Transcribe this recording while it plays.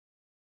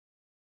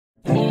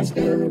There's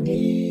no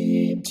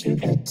need to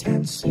get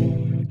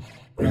tenser.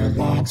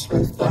 Relax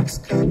with Flux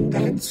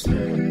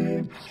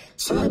Condenser.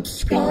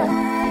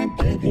 Subscribe,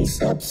 baby,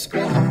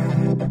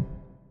 subscribe.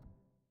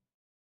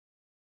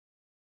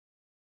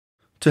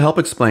 To help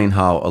explain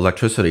how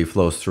electricity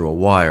flows through a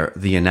wire,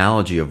 the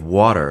analogy of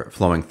water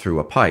flowing through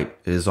a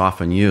pipe is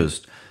often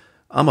used.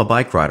 I'm a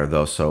bike rider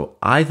though, so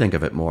I think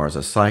of it more as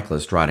a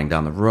cyclist riding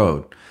down the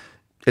road.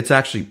 It's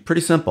actually pretty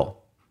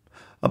simple.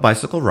 A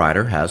bicycle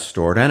rider has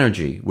stored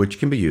energy, which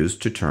can be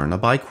used to turn a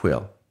bike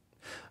wheel.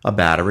 A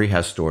battery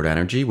has stored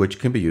energy, which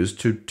can be used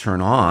to turn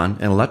on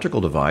an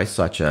electrical device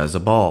such as a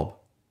bulb.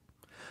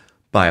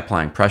 By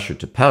applying pressure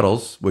to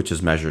pedals, which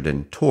is measured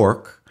in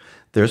torque,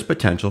 there's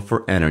potential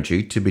for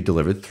energy to be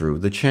delivered through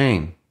the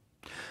chain.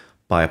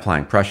 By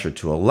applying pressure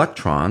to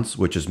electrons,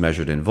 which is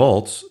measured in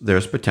volts,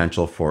 there's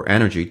potential for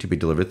energy to be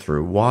delivered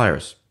through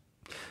wires.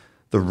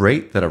 The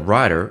rate that a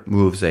rider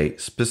moves a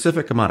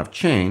specific amount of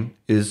chain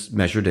is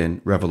measured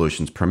in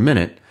revolutions per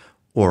minute,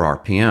 or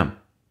RPM.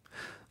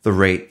 The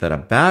rate that a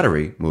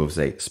battery moves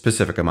a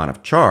specific amount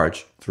of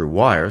charge through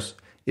wires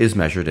is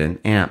measured in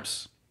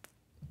amps.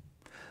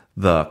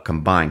 The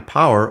combined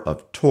power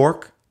of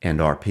torque and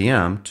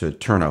RPM to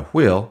turn a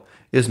wheel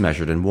is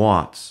measured in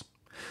watts.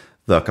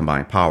 The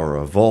combined power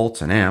of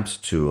volts and amps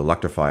to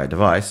electrify a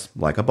device,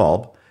 like a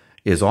bulb,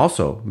 is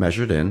also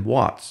measured in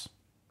watts.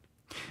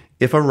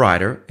 If a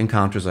rider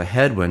encounters a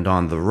headwind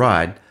on the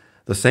ride,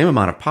 the same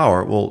amount of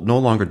power will no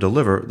longer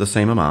deliver the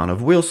same amount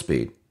of wheel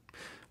speed.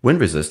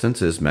 Wind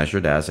resistance is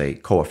measured as a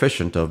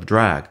coefficient of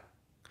drag.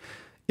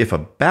 If a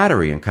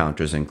battery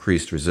encounters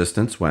increased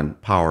resistance when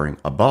powering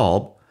a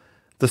bulb,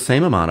 the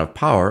same amount of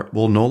power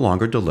will no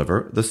longer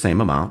deliver the same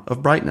amount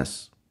of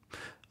brightness.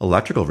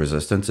 Electrical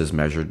resistance is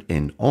measured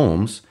in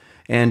ohms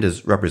and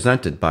is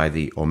represented by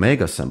the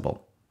omega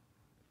symbol.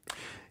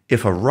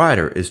 If a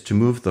rider is to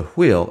move the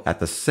wheel at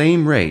the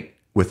same rate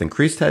with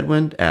increased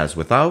headwind as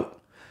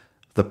without,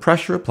 the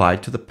pressure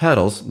applied to the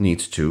pedals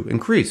needs to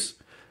increase.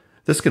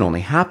 This can only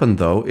happen,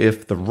 though,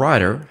 if the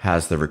rider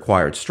has the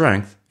required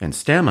strength and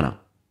stamina.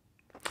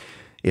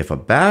 If a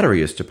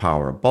battery is to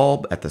power a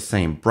bulb at the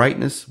same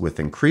brightness with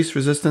increased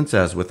resistance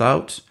as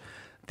without,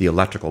 the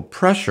electrical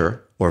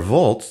pressure, or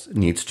volts,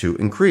 needs to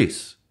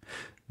increase.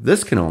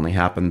 This can only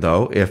happen,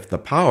 though, if the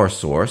power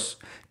source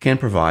can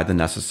provide the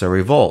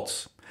necessary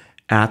volts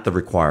at the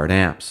required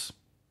amps.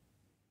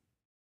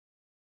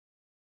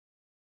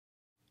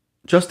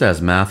 Just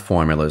as math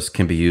formulas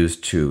can be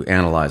used to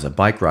analyze a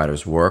bike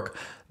rider's work,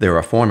 there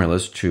are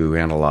formulas to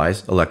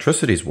analyze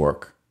electricity's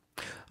work.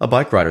 A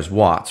bike rider's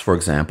watts, for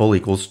example,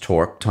 equals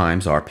torque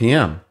times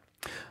RPM.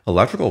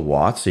 Electrical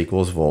watts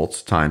equals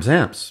volts times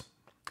amps.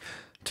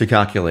 To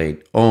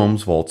calculate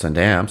ohms, volts, and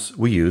amps,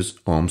 we use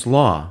Ohm's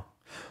law.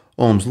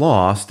 Ohm's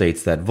law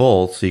states that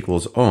volts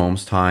equals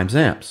ohms times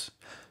amps.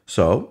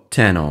 So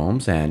 10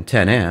 ohms and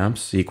 10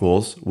 amps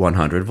equals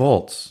 100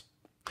 volts.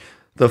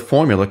 The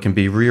formula can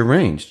be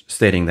rearranged,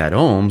 stating that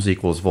ohms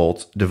equals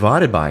volts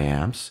divided by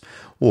amps,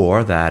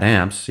 or that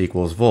amps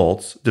equals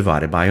volts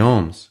divided by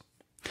ohms.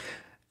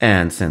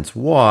 And since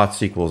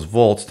watts equals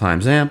volts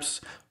times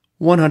amps,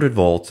 100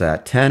 volts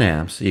at 10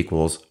 amps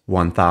equals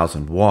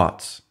 1000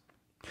 watts.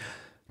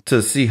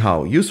 To see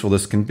how useful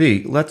this can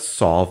be, let's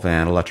solve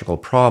an electrical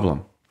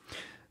problem.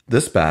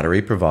 This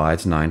battery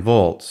provides 9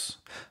 volts.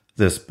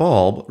 This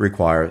bulb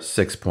requires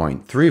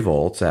 6.3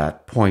 volts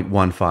at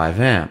 0.15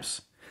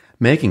 amps,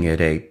 making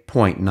it a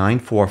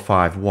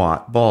 0.945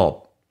 watt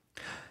bulb.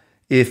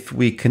 If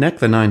we connect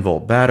the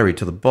 9-volt battery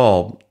to the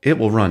bulb, it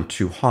will run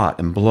too hot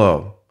and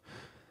blow.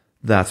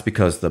 That's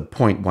because the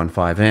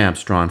 0.15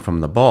 amps drawn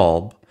from the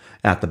bulb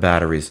at the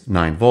battery's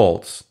 9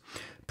 volts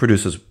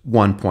produces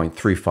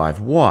 1.35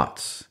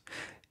 watts,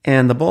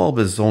 and the bulb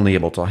is only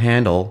able to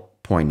handle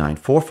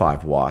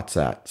 0.945 watts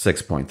at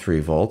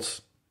 6.3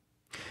 volts.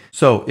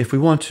 So if we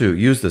want to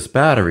use this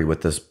battery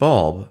with this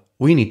bulb,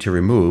 we need to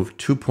remove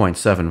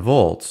 2.7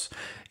 volts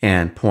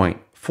and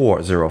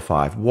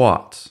 0.405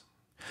 watts.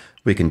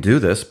 We can do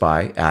this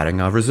by adding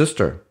a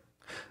resistor.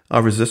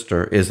 A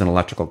resistor is an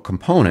electrical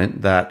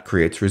component that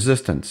creates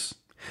resistance.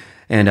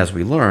 And as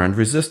we learned,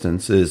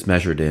 resistance is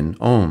measured in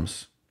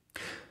ohms.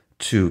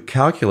 To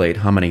calculate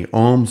how many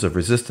ohms of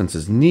resistance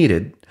is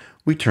needed,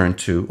 we turn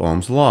to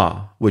Ohm's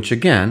law, which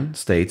again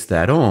states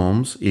that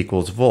ohms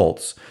equals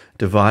volts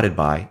divided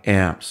by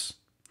amps.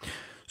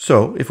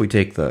 So if we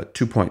take the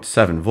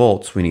 2.7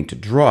 volts we need to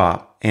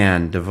draw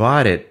and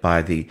divide it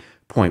by the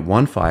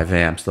 0.15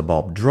 amps the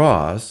bulb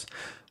draws,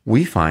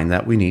 we find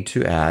that we need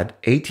to add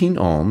 18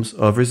 ohms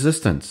of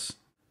resistance.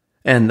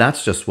 And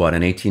that's just what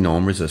an 18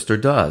 ohm resistor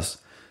does.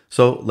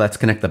 So let's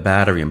connect the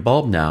battery and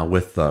bulb now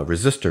with the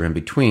resistor in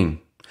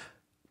between.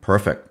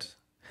 Perfect.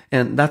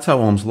 And that's how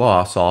Ohm's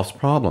law solves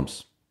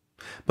problems.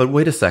 But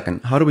wait a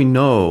second, how do we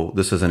know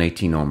this is an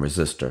 18 ohm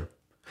resistor?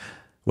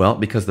 Well,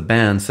 because the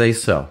band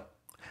says so.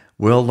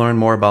 We'll learn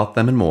more about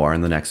them and more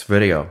in the next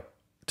video.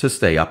 To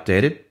stay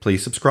updated,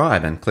 please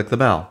subscribe and click the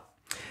bell.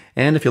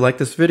 And if you like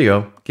this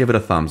video, give it a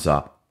thumbs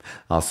up.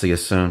 I'll see you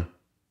soon.